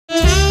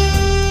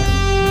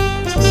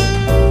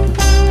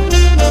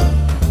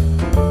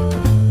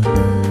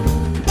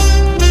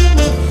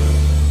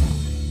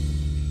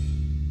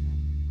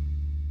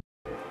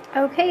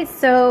Okay,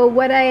 so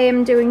what I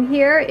am doing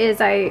here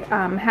is I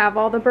have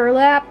all the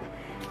burlap,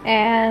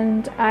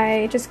 and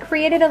I just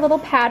created a little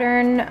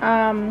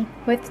pattern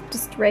with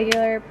just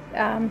regular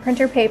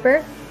printer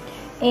paper,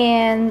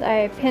 and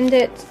I pinned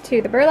it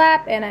to the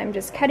burlap, and I'm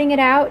just cutting it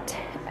out.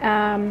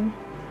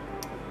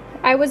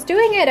 I was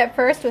doing it at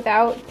first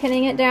without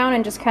pinning it down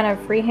and just kind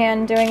of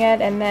freehand doing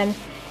it, and then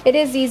it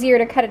is easier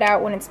to cut it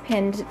out when it's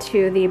pinned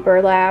to the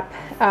burlap.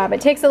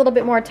 It takes a little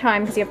bit more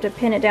time because you have to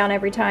pin it down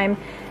every time.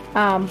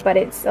 But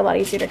it's a lot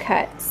easier to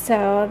cut.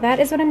 So that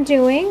is what I'm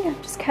doing.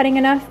 I'm just cutting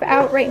enough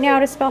out right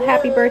now to spell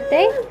happy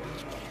birthday.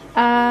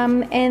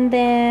 And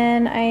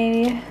then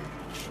I,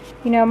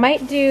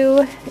 might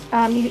do,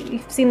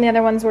 you've seen the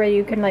other ones where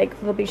you can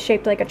they'll be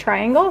shaped like a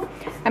triangle.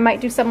 I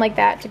might do something like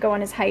that to go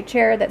on his high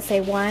chair that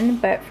say 1,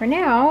 but for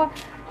now,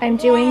 I'm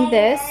doing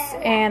this,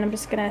 and I'm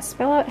just gonna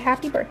spell out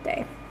happy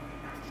birthday.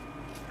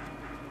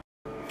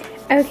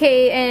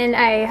 Okay, and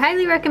I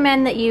highly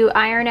recommend that you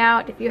iron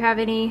out if you have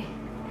any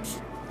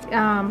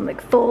like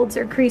folds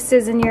or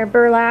creases in your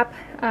burlap.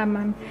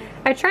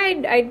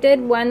 I did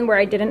one where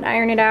I didn't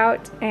iron it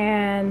out,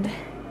 and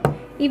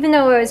even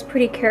though I was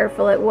pretty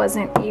careful, it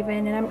wasn't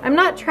even, and I'm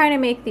not trying to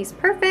make these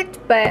perfect,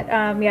 but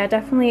yeah,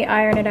 definitely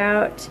iron it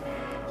out.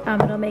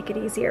 It'll make it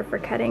easier for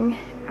cutting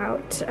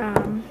out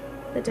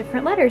the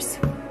different letters.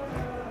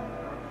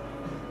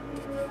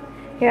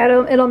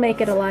 Yeah, it'll make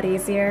it a lot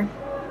easier.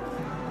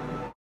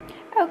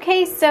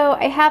 Okay, so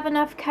I have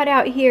enough cut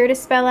out here to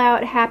spell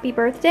out happy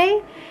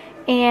birthday.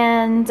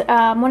 And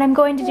what I'm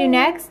going to do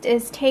next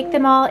is take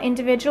them all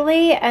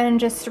individually and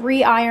just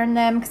re-iron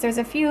them, because there's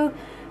a few,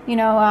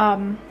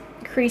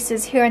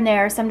 creases here and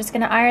there, so I'm just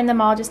going to iron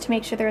them all just to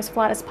make sure they're as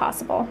flat as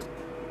possible.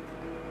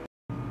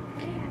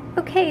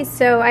 Okay,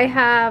 so I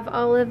have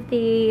all of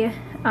the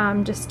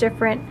just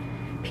different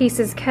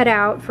pieces cut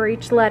out for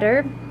each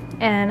letter,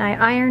 and I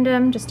ironed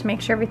them just to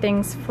make sure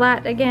everything's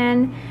flat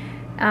again.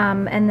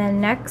 And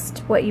then next,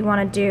 what you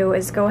want to do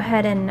is go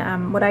ahead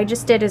and, what I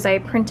just did is I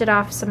printed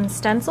off some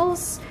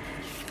stencils,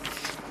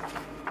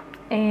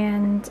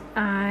 and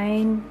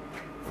I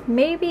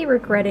may be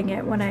regretting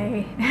it when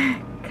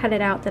I cut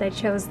it out that I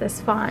chose this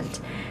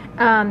font.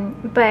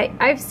 But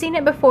I've seen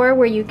it before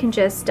where you can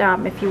just,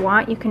 if you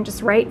want, you can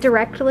just write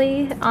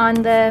directly on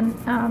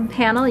the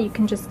panel. You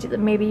can just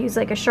maybe use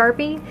like a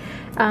Sharpie,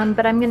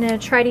 but I'm going to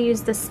try to use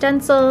the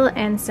stencil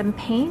and some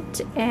paint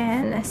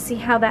and see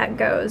how that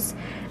goes.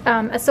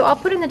 So I'll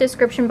put in the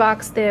description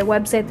box the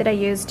website that I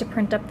used to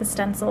print up the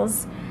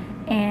stencils,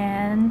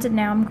 and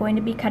now I'm going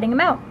to be cutting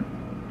them out.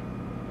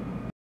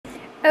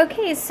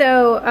 Okay,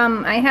 so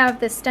I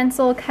have the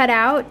stencil cut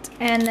out,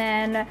 and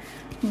then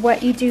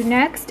what you do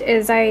next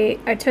is I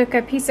took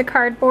a piece of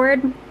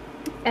cardboard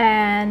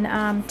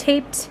and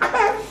taped,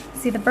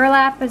 see the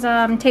burlap is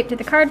taped to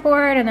the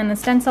cardboard, and then the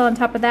stencil on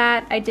top of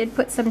that. I did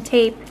put some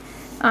tape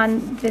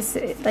on this,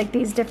 like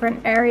these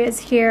different areas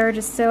here,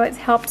 just so it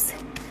helps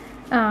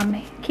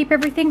keep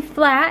everything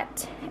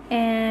flat.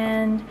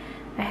 And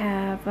I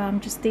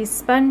have just these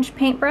sponge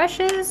paint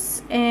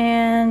brushes,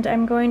 and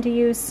I'm going to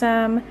use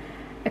some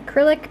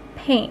acrylic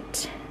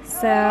paint.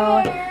 So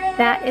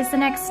that is the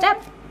next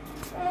step.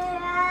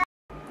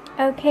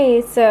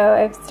 Okay, so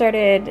I've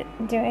started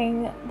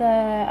doing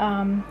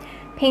the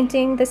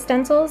painting the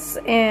stencils,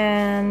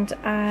 and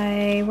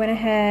I went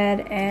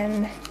ahead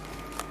and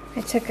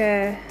I took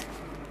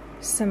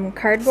some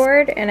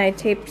cardboard and I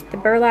taped the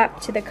burlap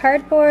to the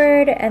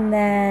cardboard, and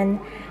then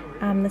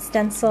the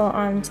stencil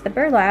onto the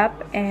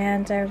burlap,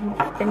 and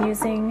I've been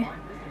using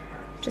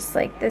just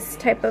like this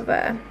type of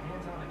a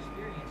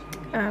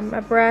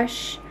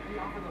brush,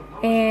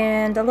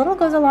 and a little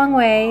goes a long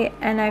way,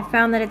 and I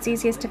found that it's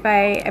easiest if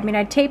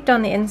I taped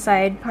on the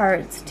inside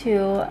parts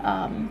too,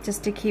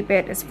 just to keep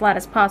it as flat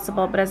as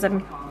possible, but as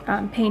I'm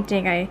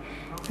painting, I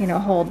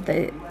hold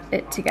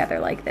it together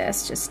like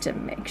this just to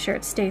make sure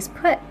it stays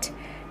put.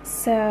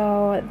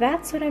 So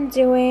that's what I'm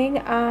doing.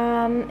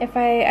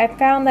 I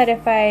found that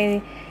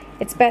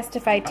it's best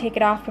if I take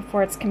it off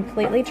before it's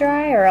completely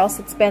dry, or else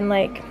it's been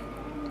like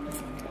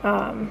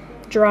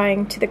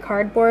drying to the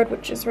cardboard,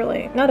 which is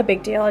really not a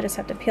big deal. I just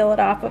have to peel it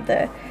off of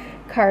the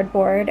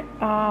cardboard.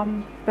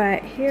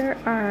 But here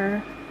are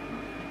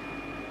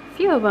a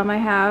few of them I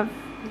have.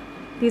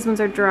 These ones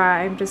are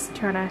dry. I'm just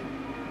trying to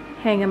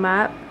hang them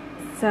up.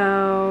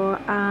 So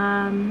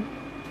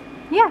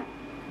yeah,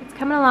 it's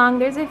coming along.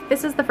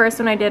 This is the first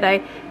one I did. I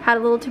had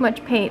a little too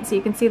much paint, so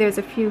you can see there's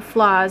a few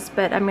flaws,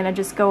 but I'm gonna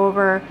just go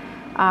over,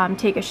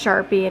 take a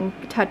Sharpie and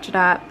touch it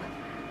up.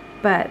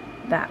 But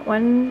that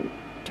one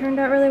turned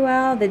out really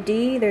well. The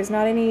D, there's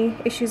not any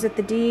issues with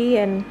the D,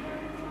 and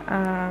I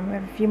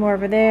have a few more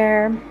over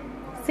there.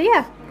 So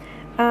yeah,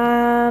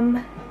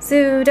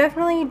 so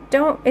definitely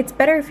it's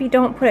better if you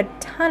don't put a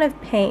ton of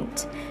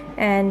paint,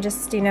 and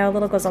just, a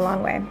little goes a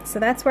long way. So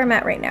that's where I'm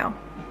at right now.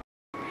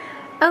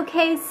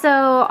 Okay, so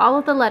all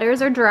of the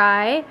letters are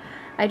dry.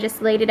 I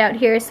just laid it out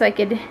here so I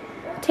could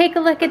take a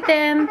look at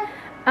them.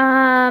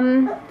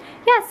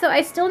 Yeah, so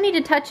I still need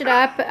to touch it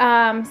up.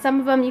 Some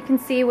of them you can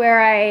see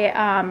where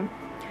I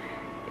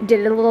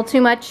did a little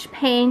too much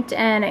paint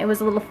and it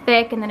was a little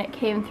thick, and then it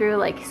came through,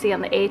 like, see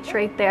on the H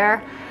right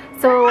there.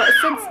 So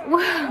since,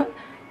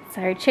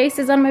 sorry, Chase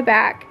is on my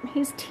back.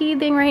 He's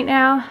teething right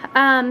now.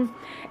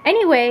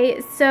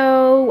 Anyway,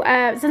 so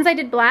since I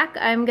did black,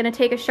 I'm gonna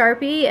take a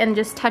Sharpie and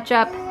just touch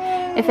up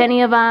if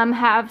any of them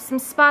have some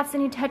spots that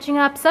need touching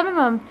up. Some of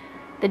them,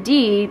 the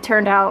D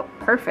turned out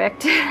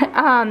perfect.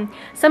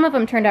 Some of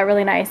them turned out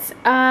really nice.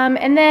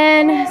 And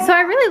then, so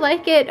I really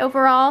like it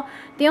overall.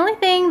 The only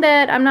thing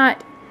that I'm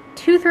not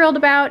too thrilled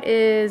about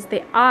is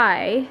the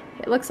eye.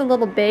 It looks a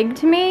little big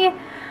to me.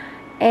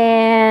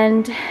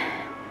 And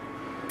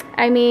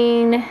I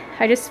mean,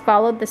 I just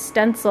followed the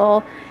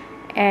stencil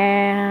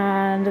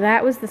and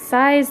that was the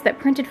size that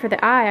printed for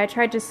the eye. I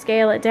tried to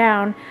scale it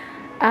down.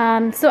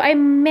 So I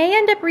may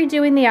end up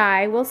redoing the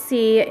eye. We'll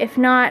see. If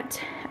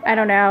not, I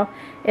don't know.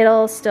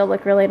 It'll still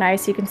look really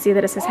nice. You can see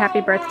that it says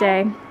happy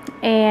birthday.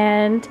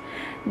 And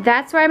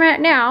that's where I'm at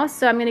now.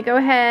 So I'm gonna go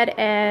ahead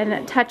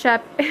and touch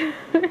up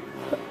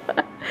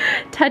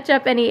touch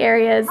up any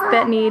areas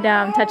that need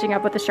touching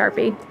up with the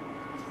Sharpie.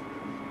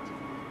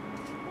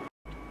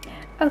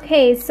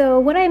 Okay, so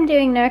what I'm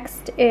doing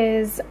next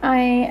is I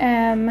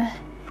am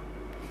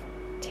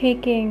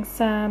taking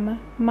some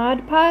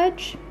Mod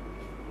Podge,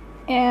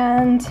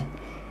 and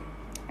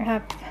I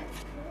have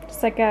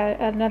just like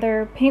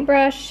another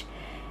paintbrush,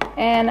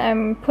 and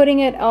I'm putting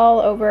it all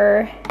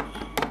over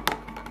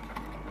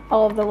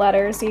all of the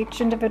letters,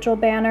 each individual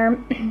banner.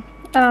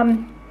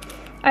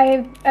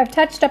 I've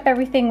touched up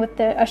everything with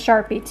a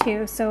Sharpie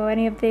too, so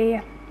any of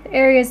the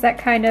areas that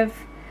kind of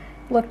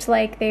looked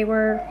like they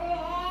were,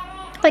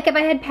 like if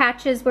I had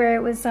patches where it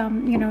was,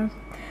 you know,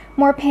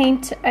 more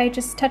paint, I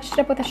just touched it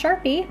up with a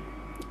Sharpie.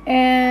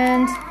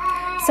 And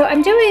so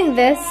I'm doing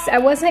this. I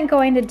wasn't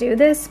going to do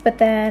this, but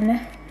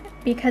then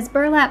because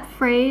burlap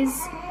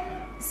frays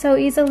so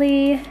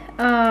easily,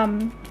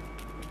 and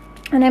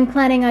I'm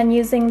planning on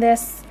using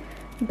this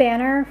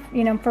banner,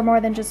 you know, for more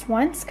than just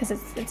once, because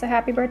it's a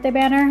happy birthday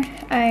banner,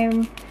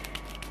 I'm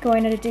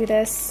going to do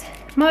this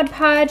Mod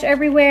Podge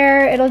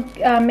everywhere. It'll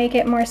make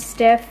it more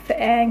stiff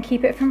and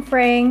keep it from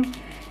fraying.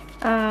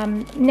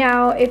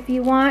 Now, if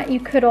you want, you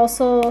could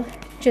also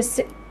just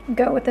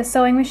go with the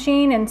sewing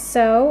machine and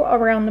sew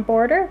around the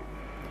border.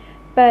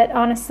 But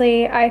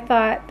honestly, I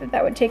thought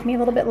that would take me a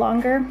little bit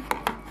longer.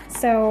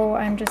 So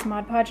I'm just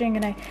Mod Podging,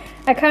 and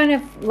I kind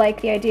of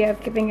like the idea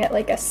of giving it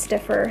like a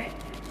stiffer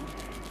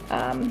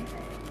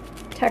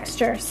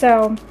texture.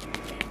 So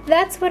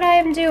that's what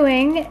I'm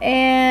doing,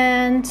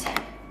 and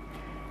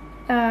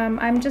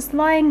I'm just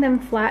laying them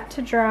flat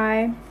to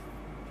dry.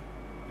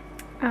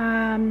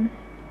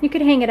 You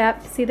could hang it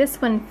up. See,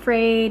 this one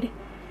frayed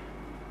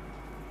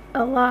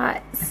a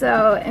lot,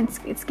 so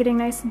it's getting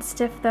nice and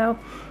stiff though.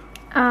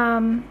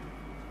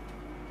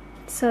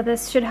 So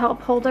this should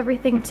help hold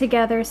everything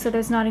together so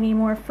there's not any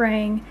more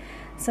fraying.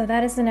 So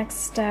that is the next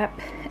step,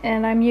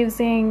 and I'm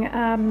using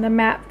the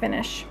matte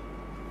finish.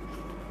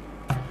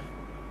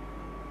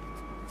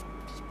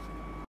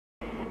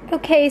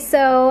 Okay,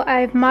 so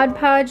I've Mod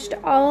Podged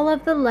all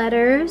of the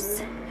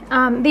letters.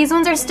 These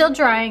ones are still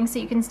drying, so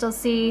you can still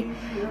see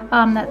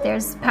that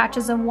there's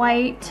patches of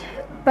white.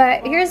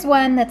 But here's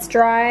one that's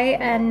dry,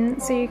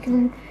 and so you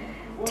can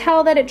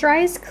tell that it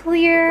dries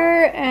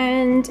clear,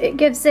 and it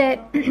gives it,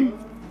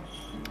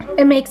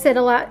 it makes it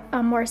a lot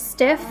more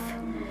stiff.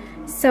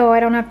 So I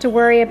don't have to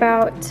worry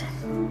about,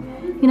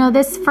 you know,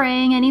 this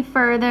fraying any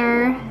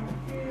further.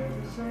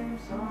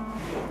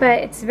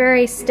 But it's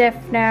very stiff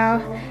now,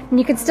 and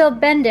you can still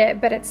bend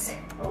it, but it's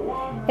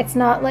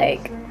not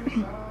like,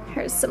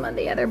 here's some of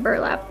the other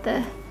burlap.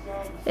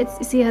 You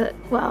see how,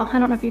 well, I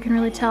don't know if you can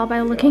really tell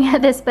by looking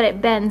at this, but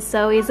it bends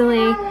so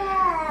easily,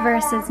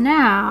 versus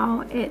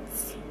now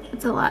it's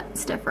a lot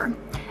stiffer.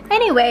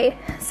 Anyway,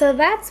 so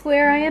that's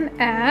where I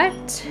am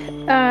at.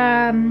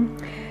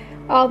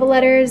 All the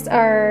letters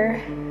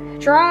are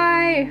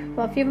dry,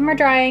 well, a few of them are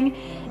drying,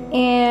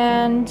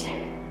 and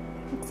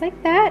looks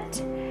like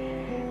that.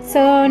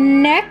 So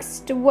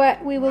next,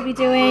 what we will be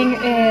doing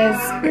is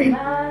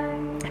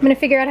I'm gonna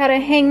figure out how to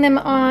hang them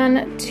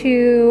on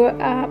to,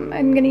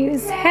 I'm gonna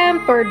use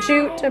hemp or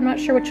jute, I'm not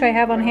sure which I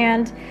have on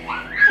hand,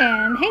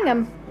 and hang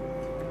them.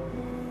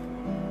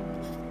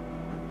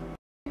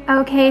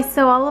 Okay,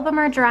 so all of them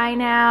are dry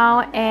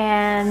now,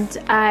 and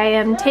I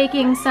am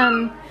taking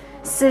some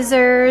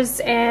scissors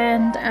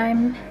and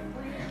I'm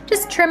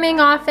just trimming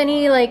off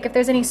any, like if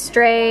there's any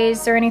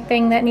strays or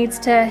anything that needs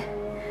to,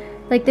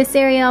 like this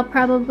area I'll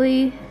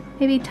probably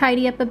maybe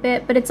tidy up a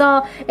bit, but it's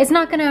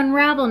not gonna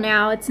unravel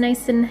now. It's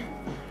nice and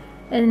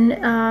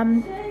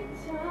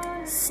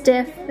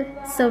stiff,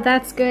 so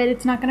that's good.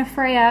 It's not gonna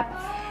fray up,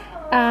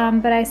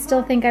 but I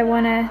still think I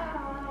wanna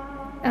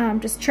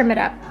just trim it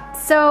up.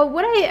 So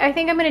what I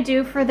think I'm gonna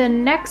do for the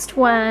next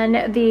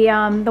one,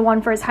 the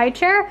one for his high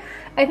chair,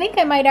 I think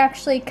I might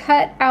actually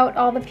cut out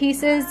all the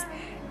pieces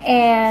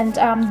and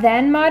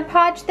then Mod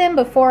Podge them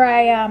before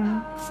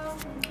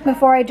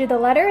I do the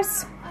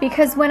letters.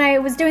 Because when I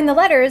was doing the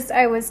letters,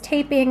 I was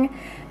taping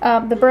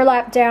the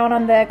burlap down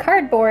on the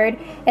cardboard,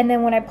 and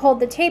then when I pulled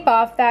the tape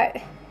off,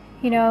 that,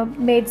 you know,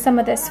 made some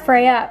of this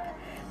fray up,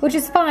 which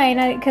is fine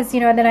because, you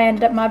know, then I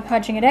ended up Mod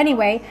Podging it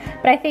anyway.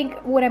 But I think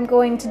what I'm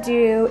going to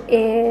do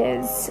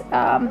is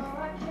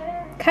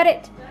cut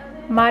it,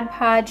 Mod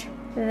Podge,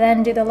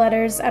 then do the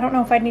letters. I don't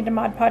know if I need to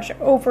Mod Podge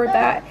over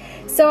that.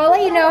 So I'll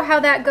let you know how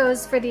that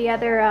goes for the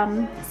other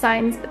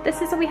signs. But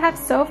this is what we have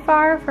so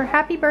far for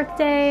happy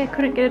birthday. I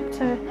couldn't get it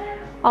to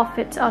all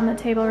fit on the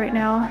table right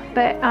now.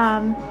 But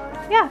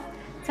yeah,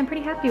 so I'm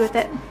pretty happy with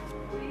it.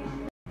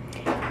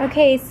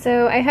 Okay,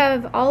 so I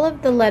have all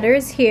of the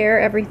letters here.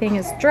 Everything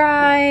is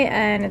dry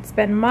and it's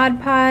been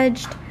Mod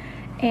Podged.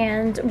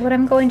 And what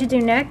I'm going to do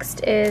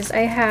next is I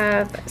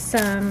have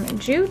some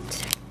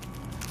jute.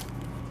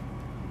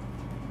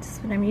 This is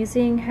what I'm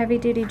using, heavy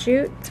duty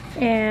jute.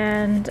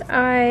 And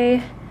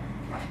I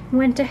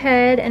went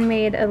ahead and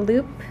made a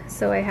loop.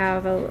 So I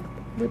have a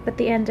loop at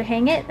the end to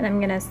hang it.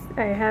 And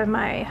I have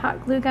my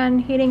hot glue gun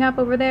heating up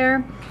over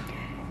there.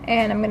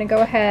 And I'm gonna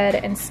go ahead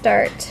and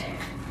start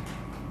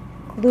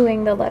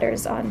gluing the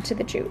letters onto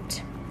the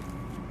jute.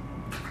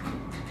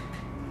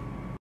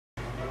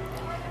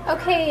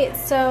 Okay,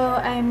 so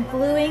I'm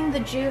gluing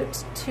the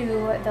jute to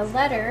the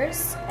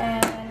letters,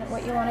 and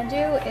what you want to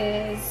do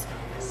is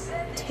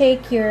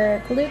take your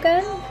glue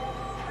gun,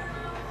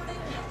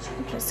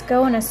 just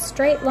go in a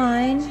straight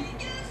line,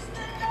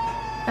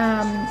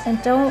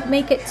 and don't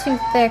make it too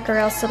thick or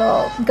else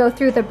it'll go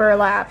through the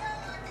burlap.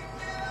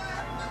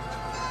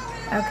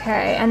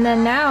 Okay, and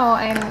then now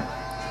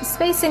I'm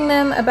spacing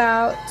them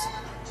about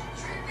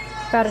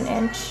an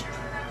inch.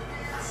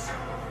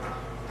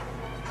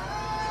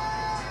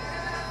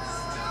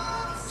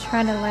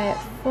 Trying to lay it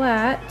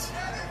flat,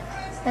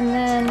 and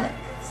then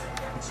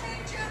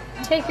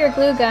take your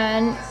glue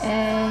gun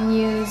and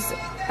use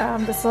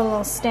this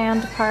little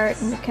stand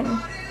part, and you can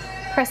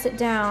press it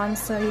down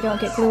so you don't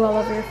get glue all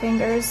over your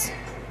fingers.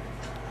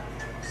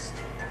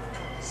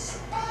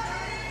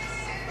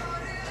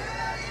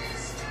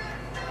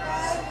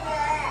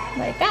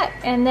 Like that.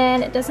 And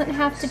then it doesn't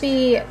have to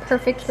be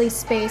perfectly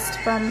spaced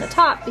from the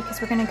top because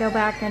we're going to go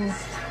back and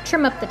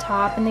trim up the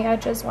top and the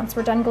edges once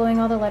we're done gluing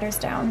all the letters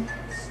down.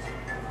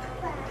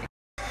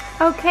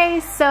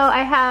 Okay, so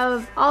I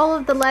have all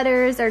of the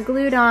letters are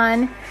glued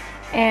on,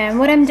 and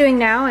what I'm doing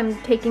now, I'm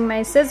taking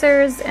my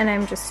scissors and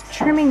I'm just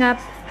trimming up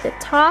the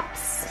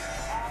tops.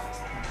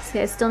 See,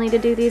 I still need to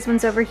do these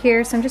ones over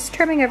here, so I'm just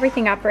trimming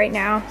everything up right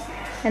now,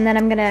 and then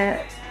I'm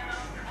gonna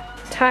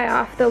tie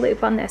off the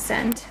loop on this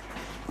end.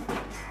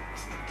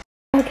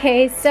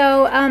 Okay,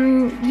 so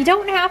you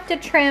don't have to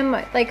trim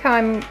like how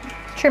I'm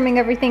trimming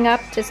everything up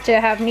just to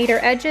have neater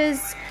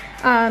edges.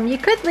 You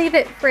could leave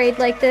it frayed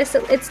like this.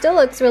 It still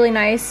looks really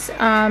nice,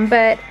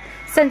 but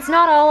since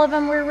not all of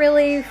them were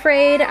really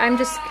frayed, I'm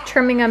just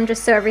trimming them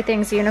just so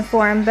everything's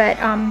uniform. But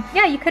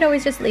yeah, you could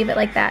always just leave it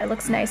like that. It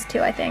looks nice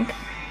too, I think.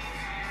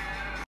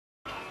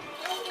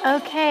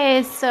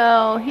 Okay,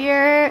 so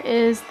here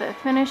is the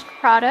finished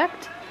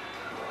product.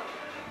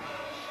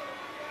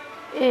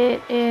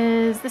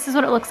 This is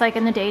what it looks like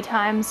in the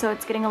daytime, so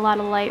it's getting a lot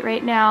of light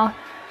right now,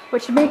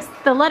 which makes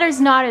the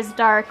letters not as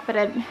dark, but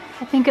I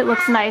think it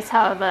looks nice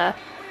how the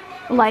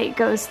light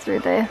goes through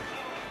the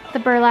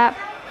burlap.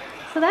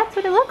 So that's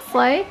what it looks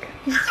like.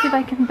 Let's see if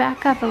I can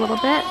back up a little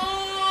bit.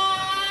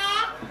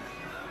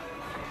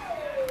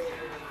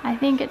 I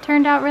think it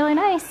turned out really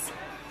nice.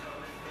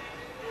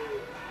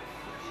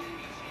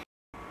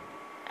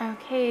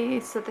 Okay,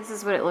 so this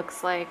is what it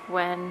looks like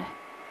when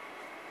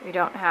we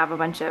don't have a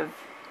bunch of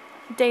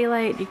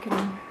daylight. You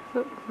can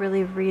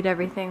really read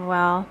everything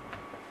well.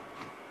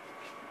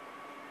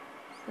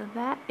 So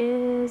that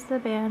is the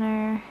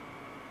banner,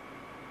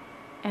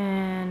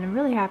 and I'm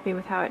really happy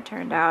with how it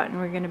turned out, and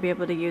we're going to be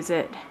able to use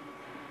it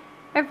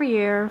every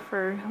year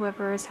for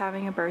whoever is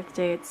having a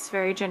birthday. It's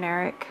very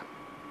generic,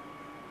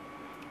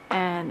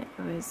 and it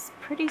was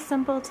pretty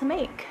simple to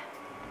make.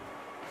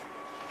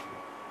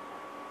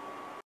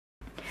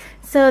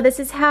 So this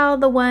is how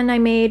the one I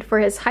made for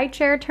his high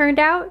chair turned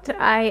out.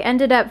 I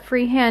ended up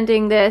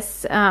freehanding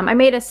this. I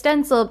made a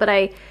stencil, but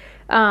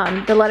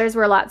the letters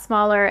were a lot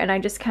smaller, and I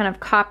just kind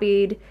of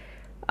copied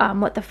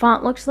what the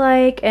font looks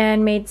like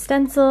and made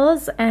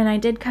stencils. And I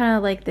did kind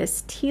of like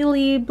this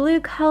tealy blue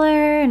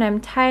color, and I'm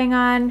tying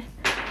on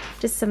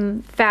just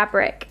some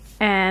fabric.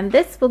 And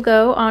this will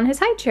go on his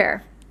high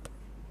chair.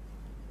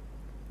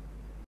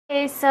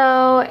 Okay,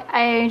 so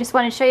I just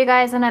want to show you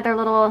guys another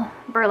little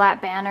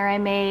burlap banner I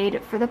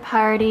made for the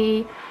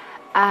party.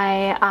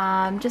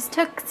 I just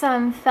took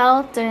some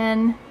felt,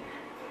 and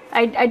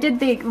I did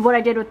what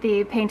I did with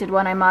the painted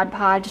one. I Mod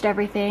Podged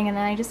everything, and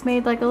then I just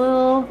made like a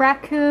little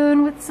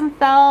raccoon with some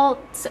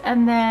felt,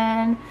 and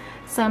then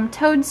some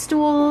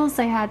toadstools.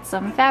 I had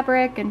some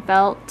fabric and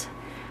felt,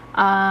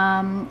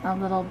 a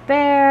little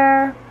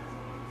bear,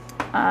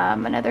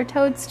 another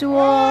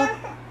toadstool,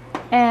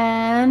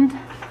 and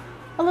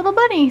a little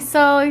bunny.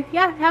 So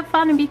yeah, have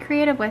fun and be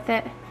creative with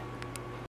it.